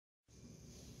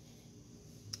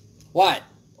What?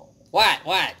 What?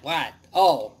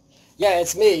 Oh, yeah,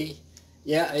 it's me.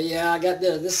 Yeah, I got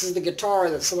this. This is the guitar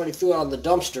that somebody threw out of the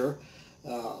dumpster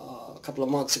a couple of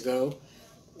months ago,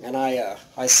 and I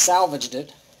salvaged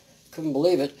it. Couldn't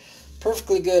believe it.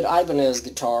 Perfectly good Ibanez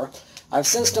guitar. I've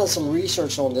since done some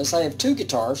research on this. I have two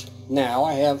guitars now.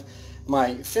 I have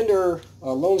my Fender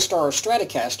Lone Star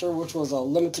Stratocaster, which was a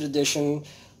limited edition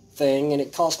thing, and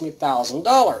it cost me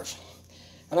 $1,000.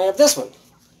 And I have this one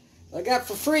I got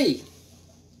for free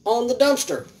on the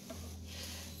dumpster.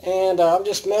 And I'm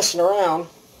just messing around.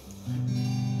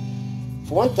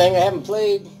 For one thing, I haven't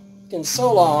played in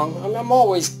so long. I'm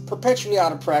always perpetually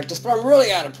out of practice, but I'm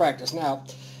really out of practice now.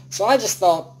 So I just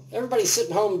thought, everybody's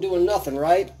sitting home doing nothing,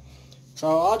 right?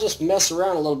 So I'll just mess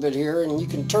around a little bit here, and you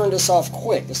can turn this off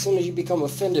quick as soon as you become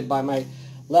offended by my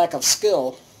lack of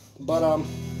skill. But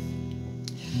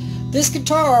this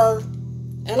guitar,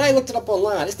 and I looked it up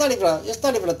online. It's not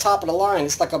even a top of the line.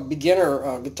 It's like a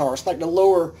beginner guitar. It's like the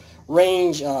lower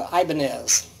range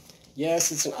Ibanez.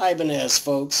 Yes, it's an Ibanez,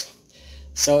 folks.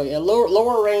 So a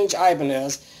lower range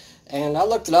Ibanez, and I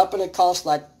looked it up, and it cost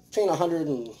like between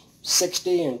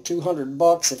 $160 and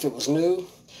 $200 if it was new.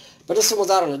 But this one was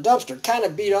out in the dumpster, kind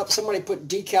of beat up. Somebody put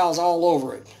decals all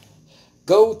over it.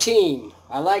 Go team!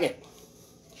 I like it.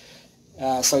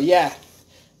 So yeah,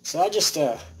 so I just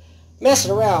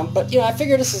messing around, but I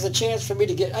figured this is a chance for me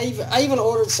to get. I even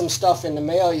ordered some stuff in the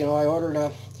mail. I ordered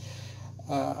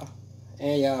a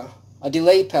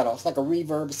delay pedal. It's like a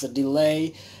reverb. It's a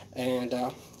delay, and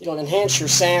enhance your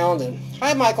sound. And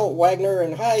hi, Michael Wagner,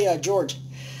 and hi, George.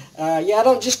 Yeah, I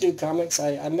don't just do comics.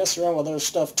 I mess around with other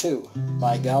stuff too,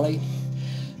 by golly.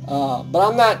 But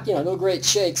I'm not, no great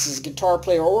shakes as a guitar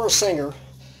player or a singer.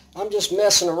 I'm just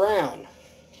messing around.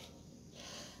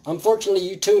 Unfortunately,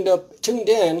 you tuned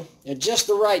in at just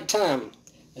the right time.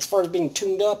 As far as being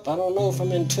tuned up, I don't know if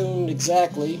I'm in tune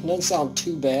exactly. Doesn't sound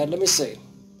too bad. Let me see.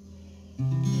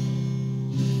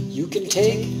 You can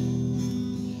take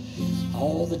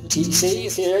all the see,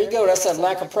 there you go. That's that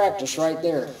lack of practice right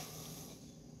there.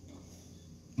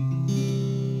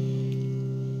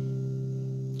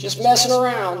 Just messing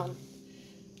around.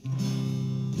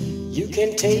 You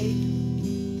can take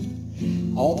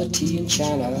all the tea in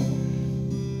China,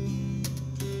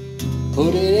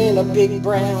 put it in a big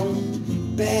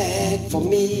brown bag for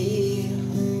me,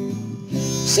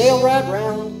 sail right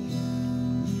round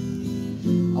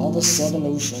all the 7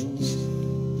 oceans,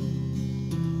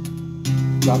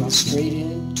 drop it straight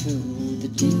into the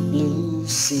deep blue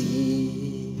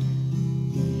sea.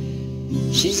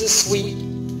 She's as sweet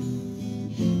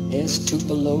as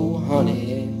Tupelo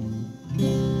honey.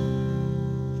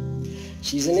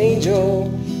 She's an angel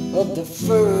of the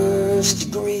first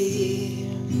degree.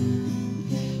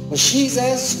 Well, she's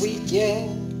as sweet, yeah,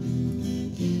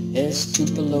 as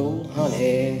Tupelo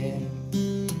honey.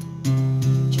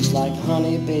 Just like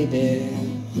honey, baby,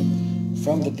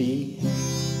 from the bee.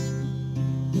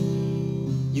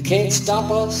 You can't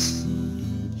stop us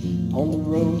on the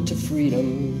road to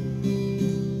freedom.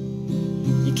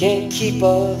 You can't keep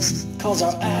us, 'cause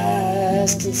our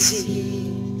eyes can see.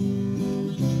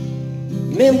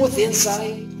 Men with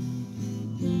insight,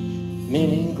 men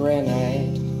in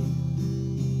granite,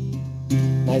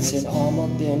 knights in armor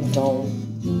bent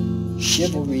on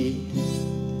chivalry.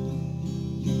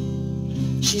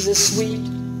 She's as sweet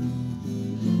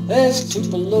as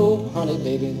Tupelo honey,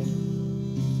 baby.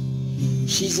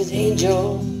 She's an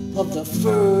angel of the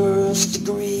first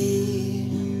degree.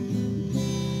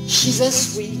 She's as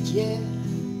sweet, yeah,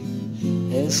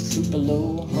 as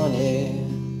Tupelo honey.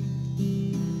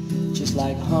 Just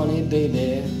like honey,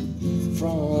 baby,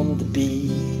 from the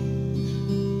bee.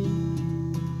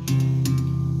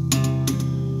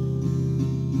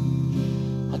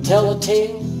 I tell a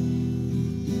tale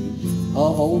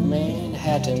of old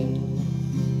Manhattan.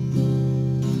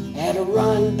 Had a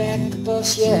run back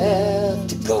bus, yeah,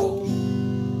 to go.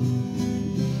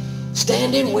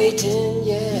 Standing waiting,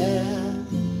 yeah,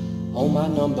 on my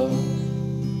number.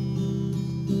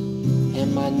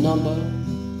 And my number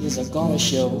is a gonna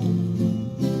show.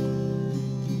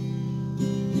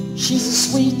 She's as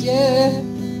sweet, yeah,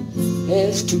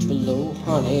 as Tupelo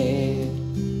honey.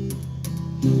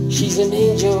 She's an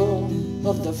angel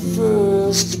of the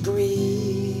first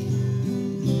degree.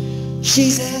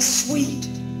 She's as sweet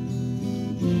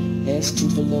as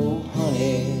Tupelo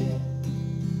honey.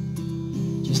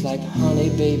 Just like honey,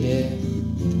 baby,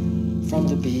 from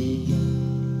the bee.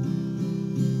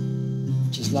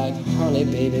 Just like honey,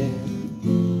 baby,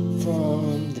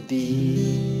 from the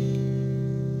bee.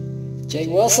 Jay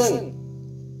Wilson.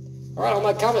 All right, all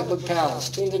my comic book pals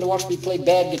tuned in to watch me play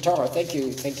bad guitar. Thank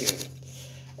you, thank you.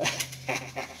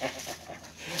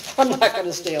 I'm not going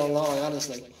to stay on long,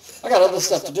 honestly. I got other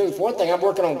stuff to do. For one thing, I'm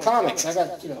working on comics. I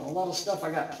got, a lot of stuff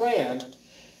I got planned.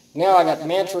 Now I got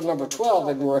Mantra number 12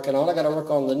 I've been working on. I got to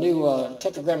work on the new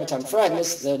tetragrammaton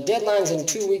fragments. The deadline's in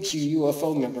 2 weeks, you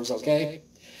UFO members, okay?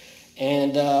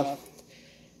 And,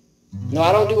 no,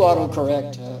 I don't do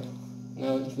autocorrect.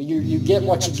 No, you get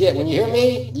what you get. When you hear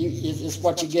me, it's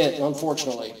what you get,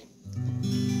 unfortunately.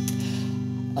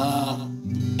 And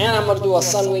I'm going to do a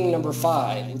Sunwing number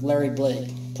 5 with Larry Blake.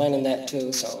 Planning that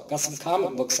too, so got some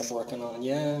comic books I'm working on,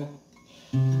 yeah.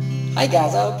 Hi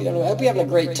guys, I hope you're having a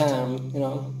great time,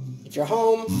 If you're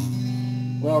home,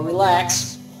 well,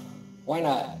 relax. Why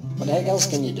not? What the heck else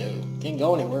can you do? Can't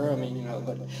go anywhere,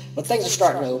 but things are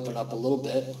starting to open up a little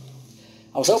bit.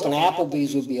 I was hoping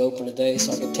Applebee's would be open today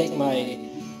so I could take my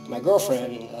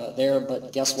girlfriend there,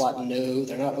 but guess what? No,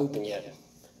 they're not open yet.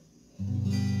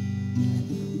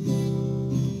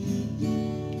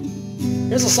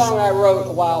 Here's a song I wrote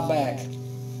a while back.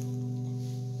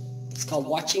 It's called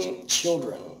Watching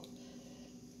Children.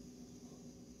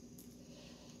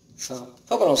 So,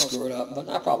 hope I don't screw it up, but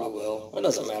I probably will. It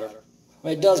doesn't matter.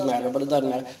 It does matter, but it doesn't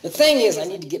matter. The thing is, I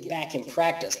need to get back in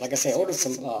practice. Like I say, I ordered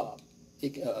some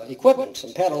equipment,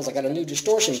 some pedals. I got a new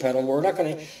distortion pedal. We're not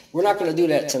going to do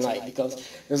that tonight because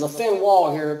there's a thin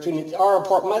wall here between our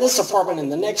apartment, this apartment,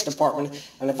 and the next apartment.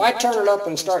 And if I turn it up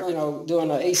and start,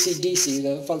 doing an AC/DC,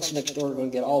 the folks next door are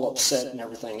going to get all upset and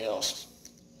everything else.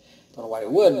 Don't know why they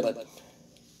would, but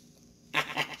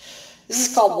this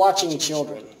is called Watching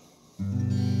Children.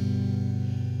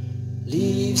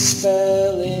 Leaves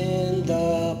fell in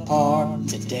the park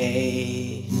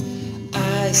today.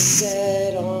 I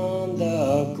sat on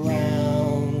the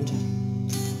ground,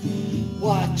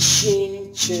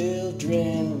 watching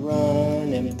children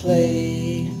run and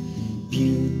play,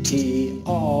 beauty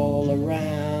all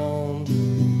around.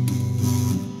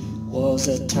 Was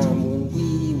a time when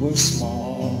we were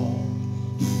small,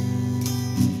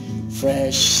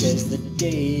 fresh as the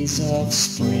days of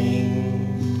spring.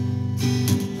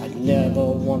 I'd never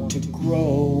want to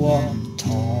grow up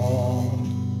tall,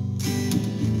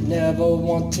 never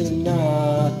want to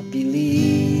not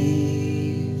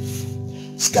believe.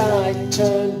 Sky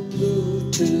turned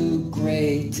blue to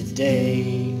gray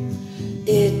today.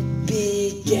 It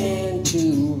began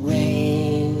to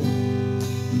rain.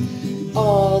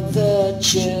 All the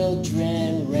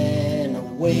children ran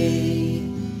away.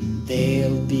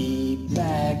 They'll be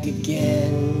back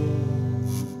again.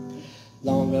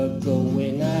 Long ago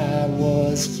when I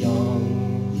was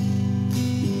young,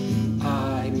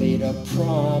 I made a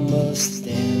promise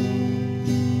then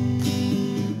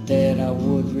that I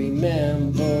would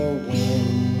remember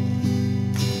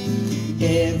when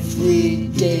every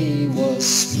day was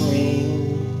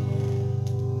spring.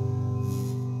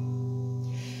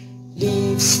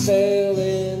 Leaves fell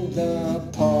in the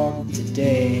park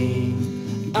today.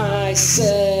 I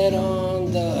sat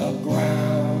on the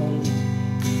ground,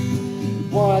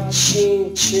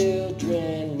 watching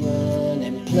children run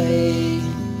and play,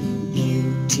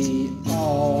 beauty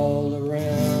all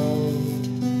around.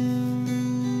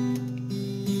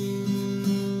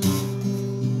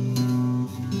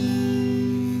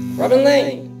 Robin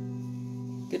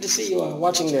Lane, good to see you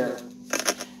watching there.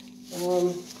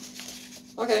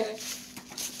 Okay,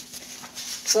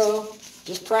 so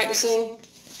just practicing,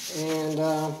 and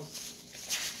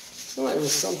seemed like there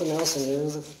was something else in here.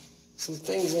 There's some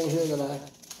things in here that I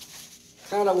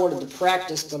kind of wanted to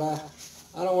practice, but I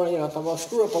don't want to, if I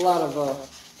screw up a lot of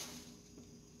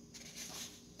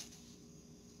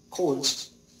chords,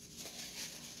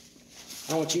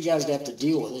 I don't want you guys to have to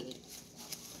deal with it.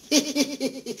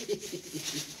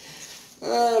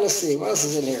 Let's see, what else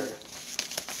is in here?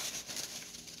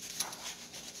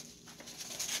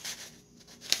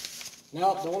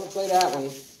 Nope, don't want to play that one.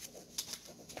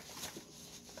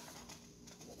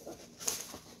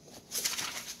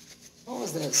 What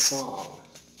was that song?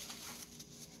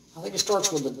 I think it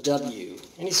starts with a W.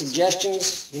 Any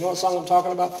suggestions? You know what song I'm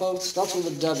talking about, folks? Starts with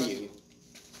a W.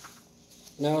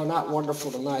 No, not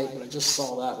Wonderful Tonight, but I just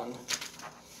saw that one.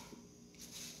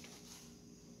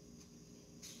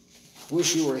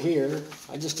 Wish You Were Here.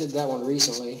 I just did that one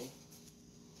recently.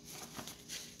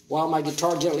 While My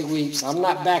Guitar Gently Weeps. I'm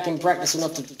not back in practice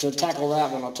enough to tackle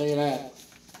that one, I'll tell you that.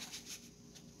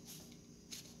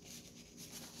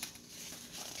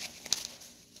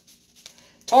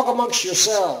 Talk amongst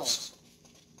yourselves.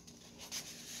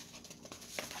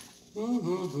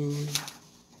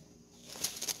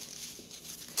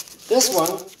 This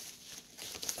one,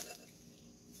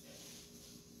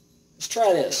 let's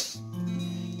try this. I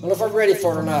don't know if I'm ready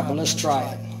for it or not, but let's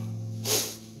try it.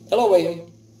 Hello, William.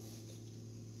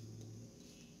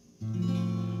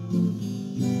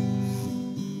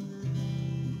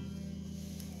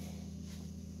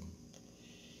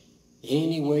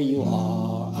 Anywhere you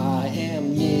are, I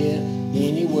am near.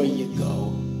 Anywhere you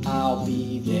go, I'll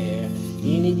be there.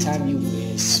 Anytime you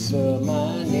whisper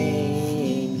my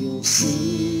name, you'll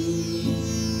see.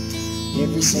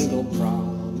 Every single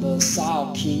promise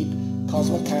I'll keep, 'cause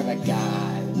what kind of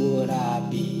guy would I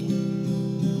be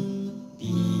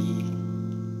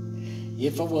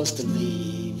if I was to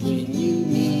leave when you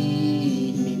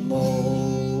need me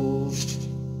most?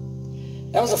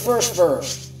 That was the first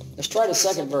verse. Let's try the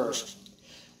second verse.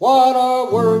 What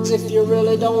are words if you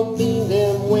really don't mean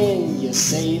them when you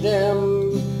say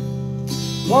them?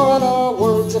 What are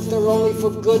words if they're only for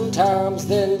good times,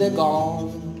 then they're gone?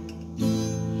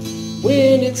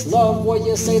 When it's love, well,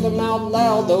 you say them out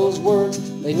loud, those words,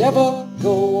 they never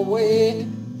go away.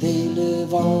 They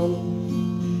live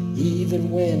on, even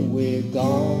when we're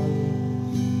gone.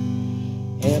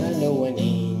 And I know an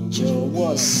angel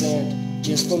was sent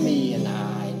just for me, and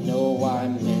I know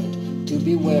I'm meant to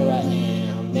be where I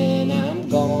am, and I'm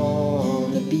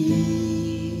gonna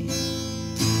be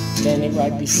standing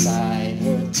right beside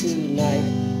her tonight,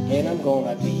 and I'm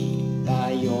gonna be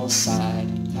by your side.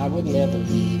 I would never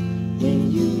leave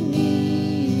when you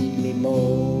need me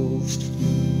most.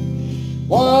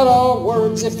 What are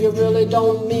words if you really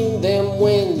don't mean them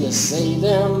when you say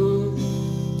them?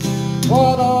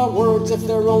 What are words if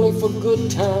they're only for good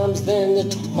times, then they're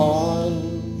torn?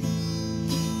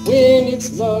 When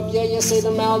it's love, yeah, you say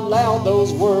them out loud,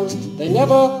 those words, they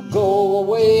never go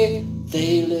away.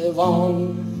 They live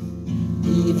on,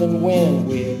 even when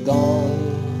we're gone.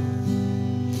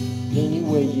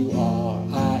 Anywhere you are,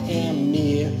 I am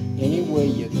near. Anywhere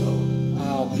you go,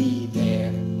 I'll be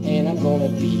there. And I'm gonna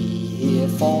be here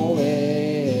forevermore.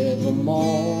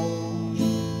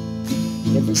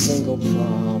 Every single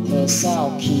promise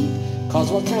I'll keep, 'cause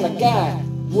what kind of guy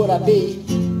would I be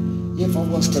if I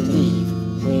was to leave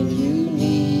when you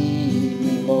need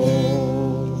me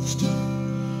most?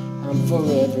 I'm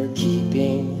forever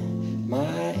keeping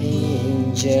my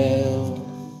angel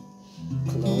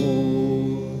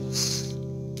close.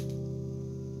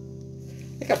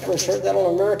 I think I first heard that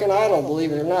on American Idol,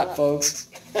 believe it or not, folks.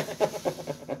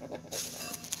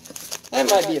 That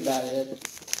might be about it.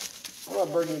 I'm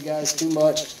not burdening you guys too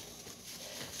much.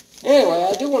 Anyway,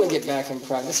 I do want to get back in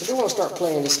practice. I do want to start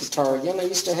playing this guitar again. I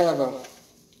used to have a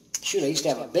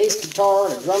bass guitar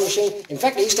and a drum machine. In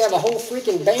fact, I used to have a whole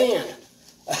freaking band.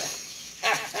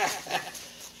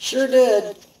 Sure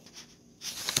did.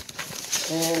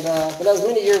 And but that was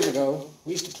many years ago.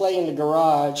 We used to play in the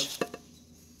garage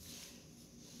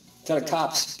till the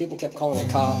cops, people kept calling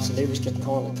the cops, and neighbors kept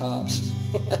calling the cops.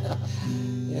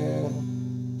 Yeah.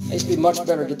 I used to be a much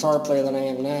better guitar player than I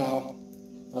am now.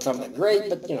 Not talking about great,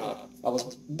 but you know, I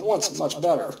was once much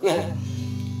better.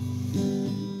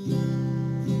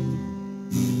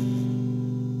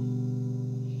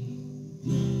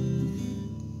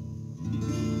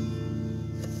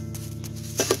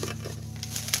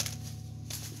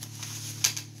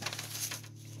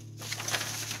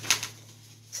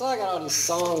 So I got all these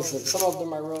songs, that some of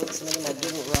them I wrote, some of them I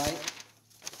didn't write.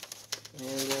 And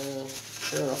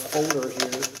they're in a folder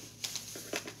here.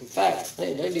 In fact,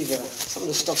 hey, some of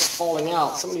this stuff's falling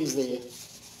out. Some of these, they're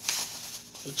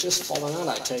just falling out,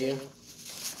 I tell you.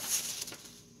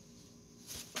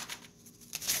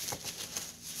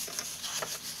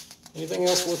 Anything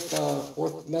else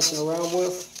worth messing around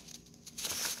with?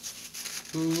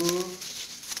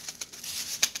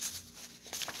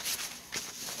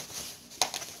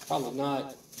 Probably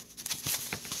not.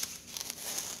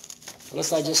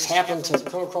 Unless I just happen to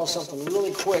come across something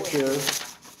really quick here.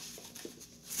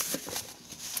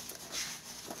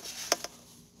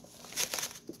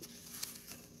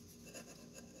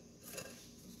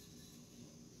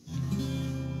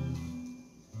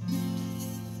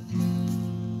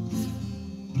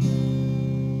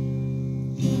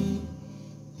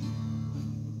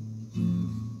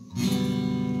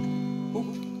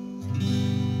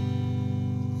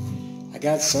 I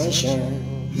got sunshine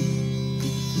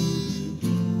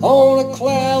on a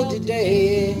cloudy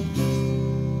day,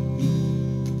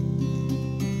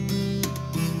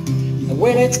 and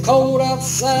when it's cold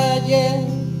outside, yeah,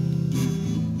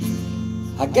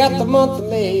 I got the month of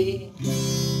May.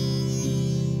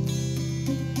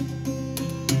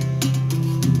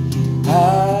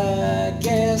 I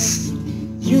guess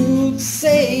you'd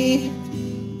say,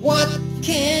 what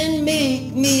can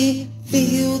make me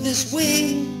feel this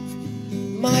way,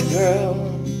 my girl?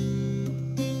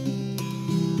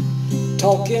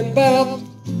 Talking about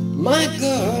my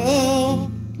girl,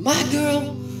 my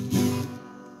girl.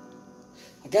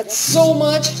 I got so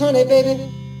much honey, baby,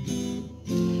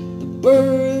 the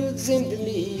birds envy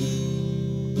me.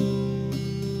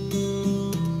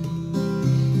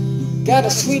 got a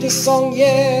sweeter song,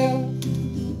 yeah,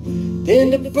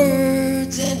 than the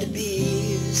birds and the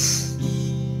bees.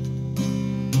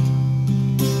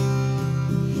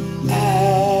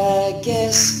 I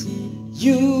guess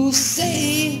you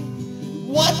say,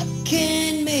 what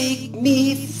can make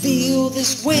me feel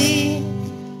this way,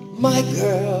 my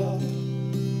girl?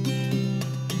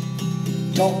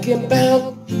 Talking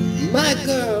about my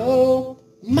girl,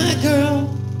 my girl.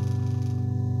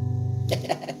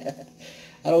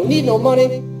 I don't need no money,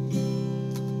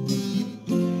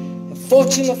 a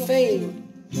fortune or fame.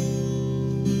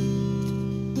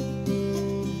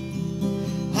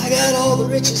 I got all the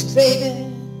riches, baby,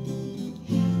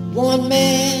 one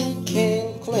man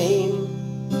can claim.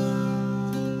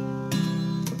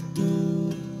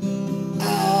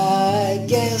 I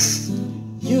guess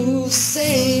you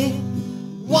say,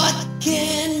 what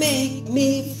can make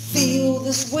me feel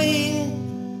this way?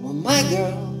 Well, my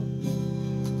girl,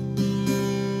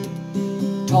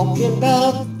 talking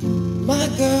about my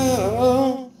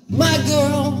girl, my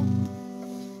girl.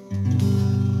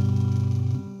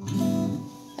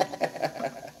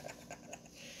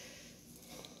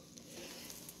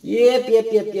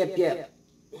 Yep.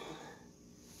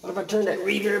 What if I turn that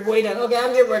reverb way down? Okay,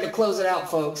 I'm getting ready to close it out,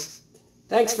 folks.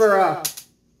 Thanks for,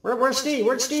 where's Steve?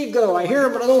 Where'd Steve go? I hear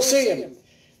him, but I don't see him.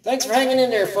 Thanks for hanging in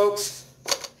there, folks.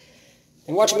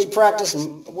 And watching me practice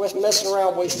and messing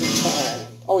around, wasting time.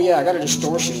 Oh yeah, I got a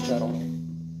distortion pedal.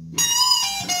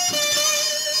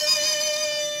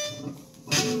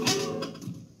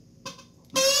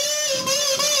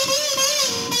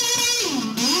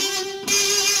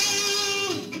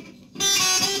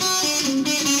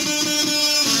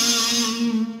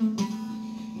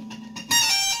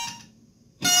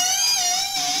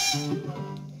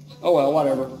 Oh well,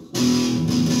 whatever.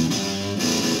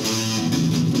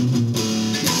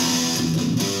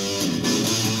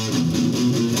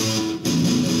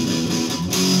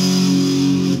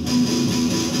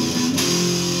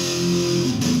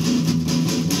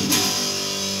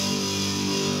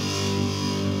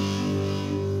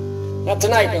 Not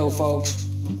tonight, though, folks.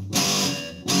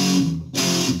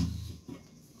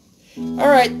 All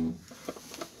right.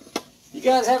 You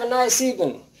guys have a nice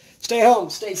evening. Stay home.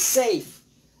 Stay safe.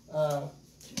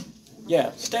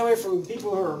 Yeah, stay away from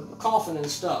people who are coughing and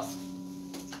stuff.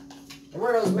 And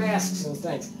wear those masks and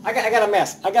things. I got a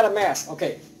mask. I got a mask.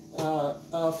 Okay.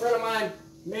 A friend of mine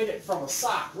made it from a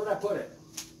sock. Where'd I put it?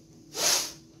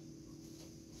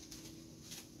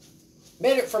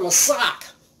 Made it from a sock.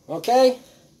 Okay?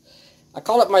 I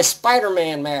call it my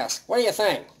Spider-Man mask. What do you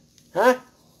think? Huh?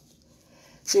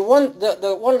 See, one of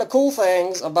the cool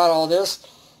things about all this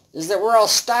is that we're all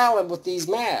styling with these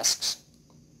masks.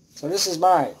 So this is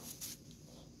mine.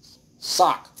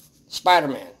 Sock.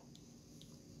 Spider-Man.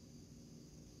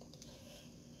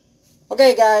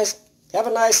 Okay, guys. Have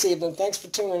a nice evening. Thanks for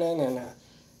tuning in. And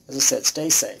as I said, stay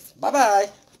safe. Bye-bye.